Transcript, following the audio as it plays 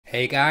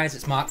Hey guys,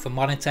 it's Mark from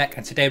TheTerk,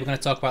 and today we're going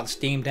to talk about the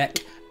Steam Deck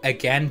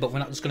again, but we're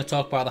not just going to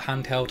talk about the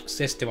handheld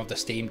system of the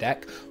Steam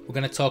Deck. We're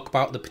going to talk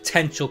about the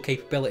potential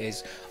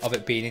capabilities of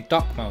it being in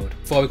dock mode.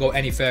 Before we go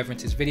any further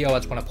into this video, I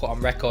just want to put on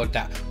record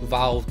that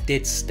Valve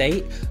did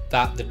state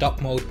that the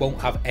dock mode won't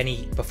have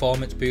any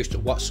performance boost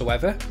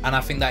whatsoever, and I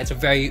think that it's a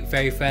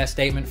very fair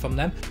statement from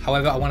them.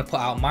 However, I want to put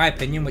out my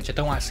opinion, which I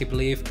don't actually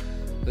believe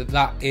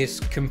that is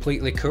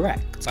completely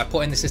correct. By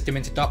putting the system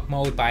into dock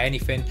mode by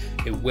anything,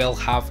 it will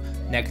have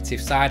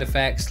negative side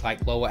effects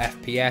like lower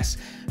FPS.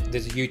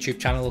 There's a YouTube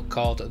channel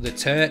called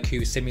TheTerk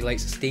who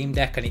simulates a Steam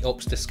Deck, and he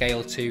ups the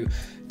scale to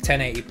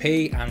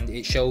 1080p, and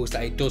it shows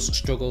that it does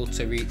struggle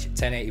to reach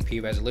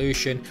 1080p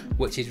resolution,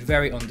 which is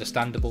very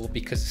understandable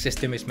because the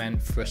system is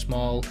meant for a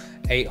small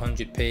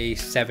 800p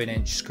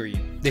 7-inch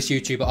screen. This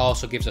YouTuber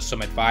also gives us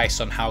some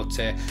advice on how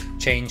to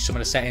change some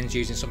of the settings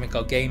using something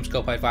called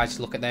GameScope. I advise you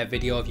to look at their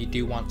video if you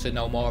do want to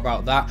know more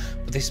about that,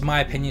 but this is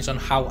my opinions on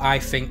how I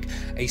think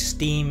a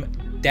Steam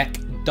Deck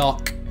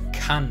dock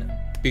can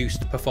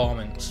boost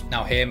performance.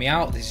 Now hear me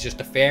out, this is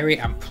just a theory,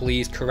 and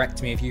please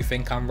correct me if you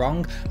think I'm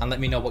wrong and let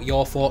me know what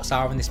your thoughts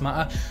are on this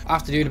matter.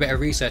 After doing a bit of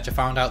research, I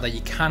found out that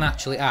you can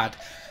actually add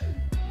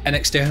an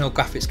external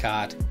graphics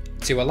card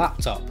to a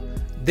laptop.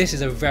 This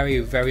is a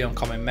very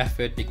uncommon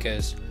method,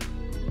 because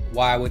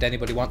why would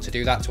anybody want to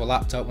do that to a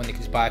laptop when they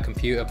can buy a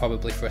computer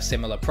probably for a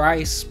similar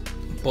price?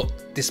 But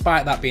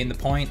despite that being the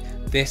point,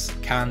 this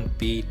can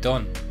be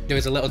done. There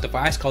is a little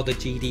device called the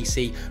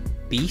GDC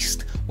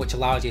Beast, which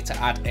allows you to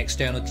add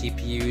external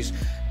GPUs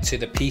to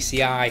the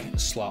PCI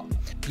slot.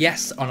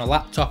 Yes, on a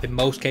laptop in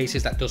most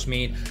cases that does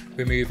mean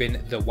removing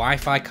the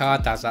Wi-Fi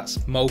card, as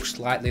that's most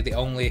likely the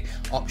only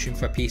option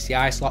for a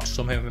PCI slot.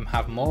 Some of them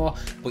have more,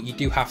 but you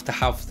do have to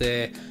have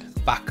the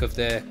back of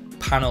the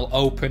panel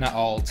open at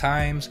all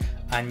times,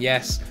 and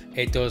yes,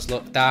 it does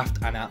look daft,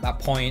 and at that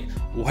point,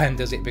 when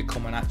does it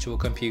become an actual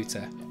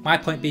computer? My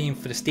point being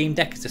for the Steam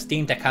Deck is the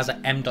Steam Deck has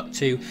an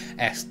M.2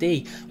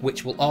 SD,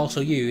 which will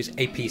also use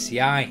a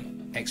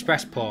PCI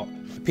Express port.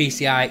 The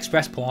PCI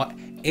Express port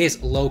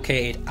is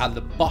located at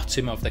the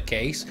bottom of the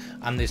case,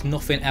 and there's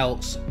nothing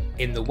else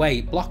in the way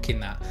blocking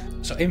that.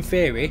 So in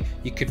theory,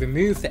 you could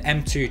remove the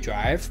M.2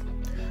 drive,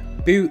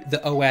 boot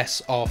the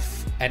OS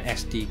off an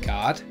SD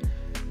card,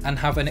 and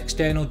have an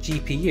external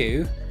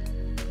GPU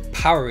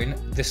powering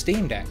the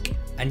Steam Deck.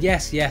 And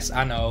yes,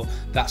 I know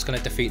that's going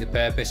to defeat the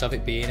purpose of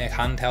it being a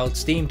handheld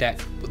Steam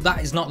Deck, but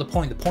that is not the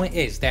point. The point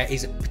is there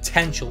is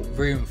potential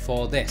room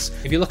for this.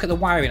 If you look at the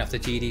wiring of the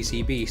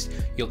GDC Beast,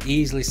 you'll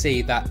easily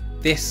see that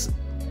this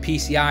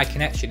PCI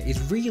connection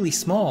is really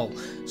small,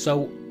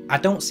 so I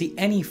don't see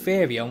any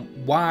theory on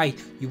why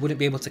you wouldn't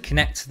be able to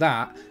connect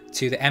that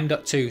to the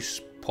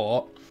M.2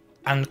 port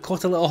and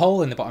cut a little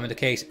hole in the bottom of the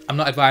case. I'm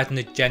not advising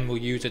the general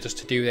user just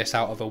to do this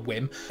out of a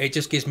whim. It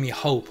just gives me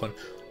hope on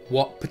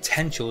what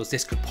potentials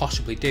this could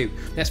possibly do.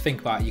 Let's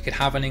think about it. You could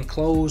have an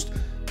enclosed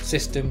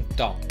system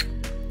dock,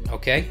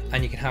 okay,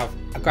 and you can have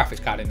a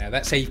graphics card in there.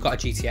 Let's say you've got a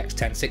GTX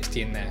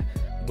 1060 in there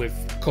with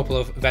a couple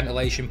of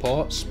ventilation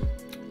ports,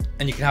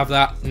 and you can have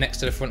that next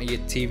to the front of your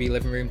TV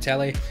living room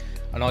telly,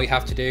 and all you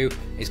have to do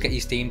is get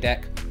your Steam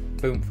Deck,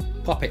 boom,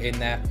 pop it in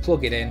there,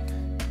 plug it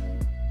in,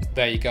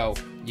 there you go.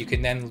 You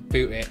can then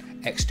boot it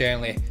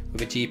externally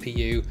with a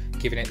GPU,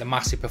 giving it the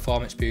massive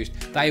performance boost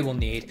that it will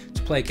need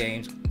to play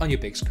games on your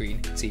big screen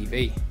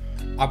TV.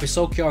 I'll be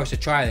so curious to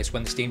try this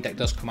when the Steam Deck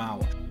does come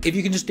out. If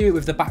you can just do it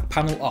with the back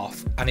panel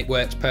off and it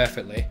works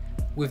perfectly,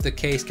 with the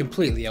case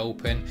completely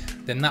open,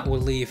 then that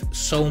will leave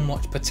so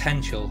much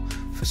potential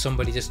for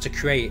somebody just to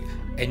create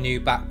a new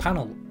back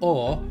panel,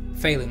 or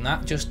failing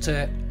that, just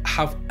to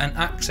have an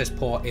access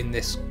port in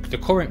the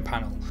current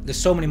panel. There's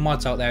so many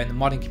mods out there in the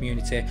modding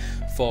community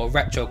for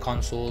retro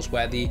consoles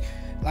where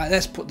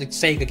let's put the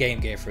Sega Game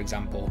Gear for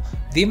example.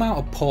 The amount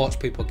of ports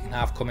people can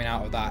have coming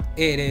out of that,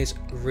 it is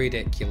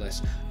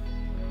ridiculous.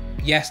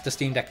 Yes, the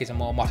Steam Deck is a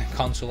more modern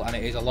console and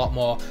it is a lot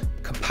more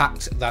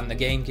compact than the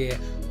Game Gear,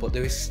 but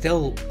there is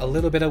still a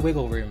little bit of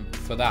wiggle room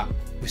for that.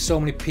 With so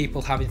many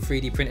people having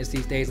 3D printers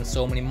these days and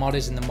so many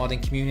modders in the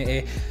modding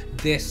community,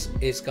 this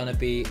is going to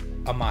be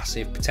a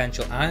massive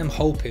potential.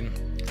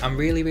 I'm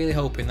really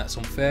hoping that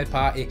some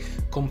third-party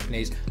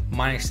companies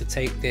manage to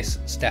take this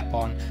step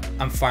on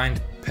and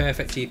find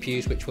perfect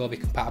GPUs which will be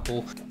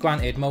compatible.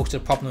 Granted, most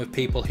of the problem with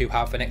people who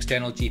have an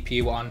external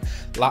GPU on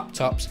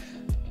laptops,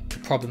 the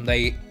problem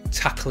they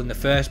tackle in the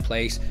first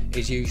place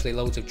is usually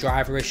loads of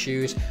driver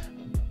issues,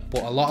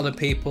 but a lot of the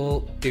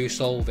people do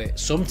solve it.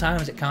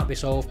 Sometimes it can't be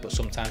solved, but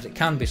sometimes it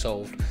can be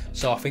solved.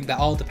 So I think that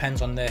all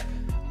depends on the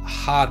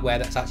hardware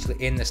that's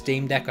actually in the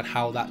Steam Deck and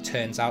how that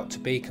turns out to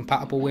be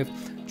compatible with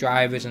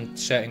drivers and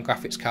certain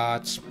graphics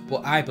cards.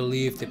 But I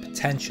believe the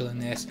potential in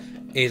this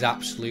is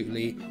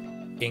absolutely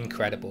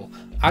incredible.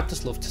 I'd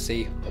just love to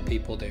see what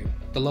people do.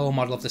 The lower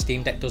model of the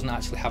Steam Deck doesn't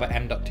actually have an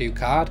M.2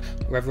 card.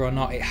 Whether or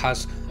not it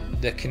has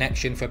the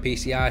connection for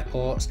PCI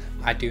ports,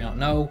 I do not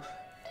know.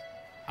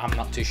 I'm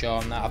not too sure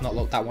on that. I've not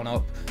looked that one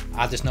up.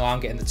 I just know I'm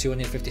getting the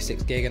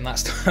 256 gig, and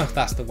that's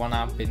the one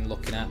I've been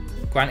looking at.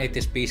 Granted,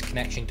 this beast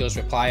connection does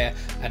require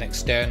an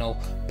external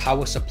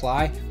power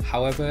supply.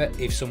 However,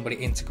 if somebody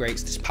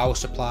integrates this power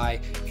supply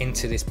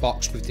into this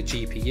box with the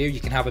GPU, you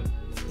can have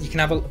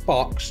a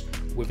box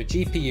with a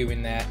GPU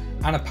in there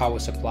and a power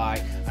supply,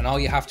 and all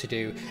you have to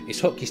do is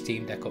hook your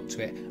Steam Deck up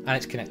to it and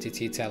it's connected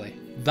to your telly.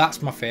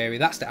 That's my theory.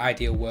 That's the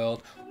ideal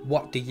world.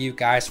 What do you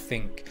guys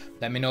think?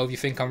 Let me know if you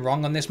think I'm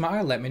wrong on this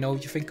matter. Let me know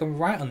if you think I'm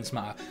right on this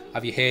matter.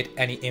 Have you heard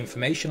any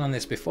information on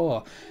this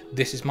before?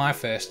 This is my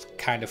first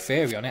kind of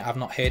theory on it. I've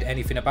not heard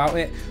anything about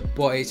it,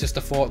 but it's just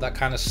a thought that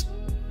kind of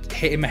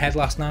hit in my head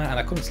last night, and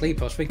I couldn't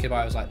sleep. I was thinking about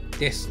it. I was like,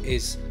 this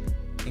is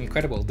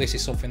incredible. This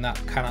is something that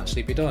can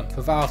actually be done.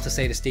 For Valve to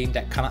say the Steam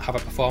Deck cannot have a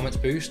performance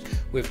boost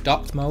with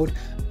docked mode,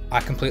 I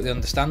completely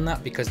understand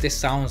that, because this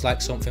sounds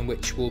like something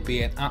which will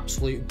be an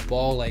absolute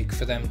ball ache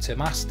for them to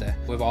master.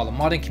 With all the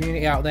modding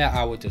community out there,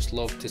 I would just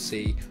love to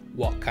see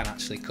what can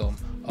actually come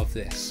of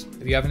this.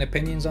 If you have any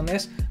opinions on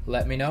this,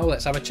 let me know.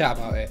 Let's have a chat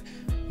about it.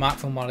 Mark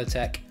from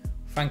TheTerk,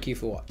 thank you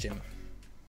for watching.